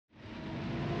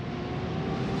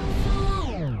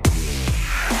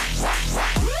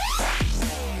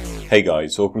Hey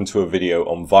guys, welcome to a video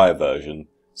on version.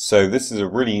 So this is a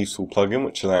really useful plugin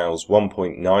which allows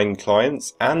 1.9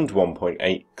 clients and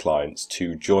 1.8 clients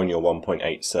to join your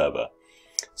 1.8 server.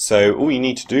 So all you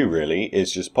need to do really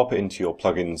is just pop it into your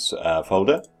plugins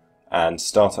folder and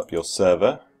start up your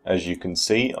server. As you can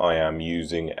see, I am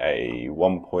using a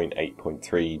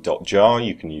 1.8.3.jar.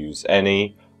 You can use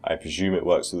any. I presume it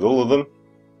works with all of them.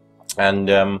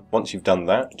 And once you've done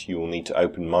that, you will need to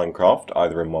open Minecraft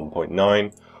either in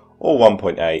 1.9 or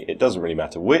 1.8. It doesn't really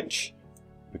matter which,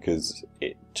 because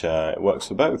it works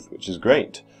for both, which is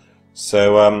great.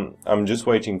 So I'm just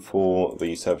waiting for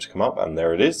the server to come up, and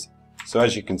there it is. So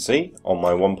as you can see, on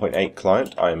my 1.8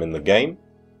 client I am in the game,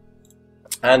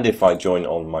 and if I join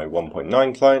on my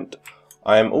 1.9 client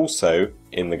I am also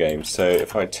in the game. So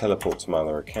if I teleport to my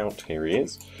other account, here he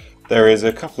is. There is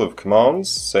a couple of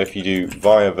commands. So if you do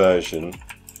version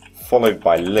followed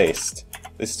by list,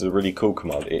 this is a really cool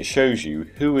command. It shows you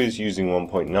who is using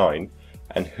 1.9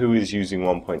 and who is using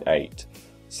 1.8.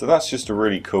 So that's just a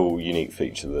really cool, unique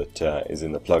feature that is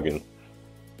in the plugin.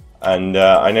 And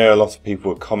I know a lot of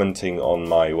people were commenting on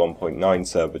my 1.9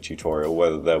 server tutorial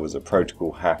whether there was a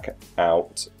protocol hack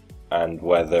out and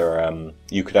whether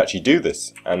you could actually do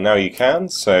this. And now you can,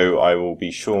 so I will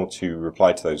be sure to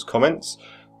reply to those comments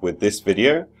with this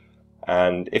video.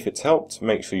 And if it's helped,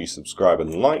 make sure you subscribe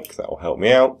and like, that will help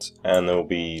me out, and there will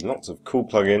be lots of cool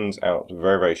plugins out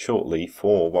very shortly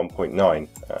for 1.9.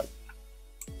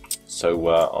 So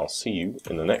I'll see you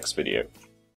in the next video.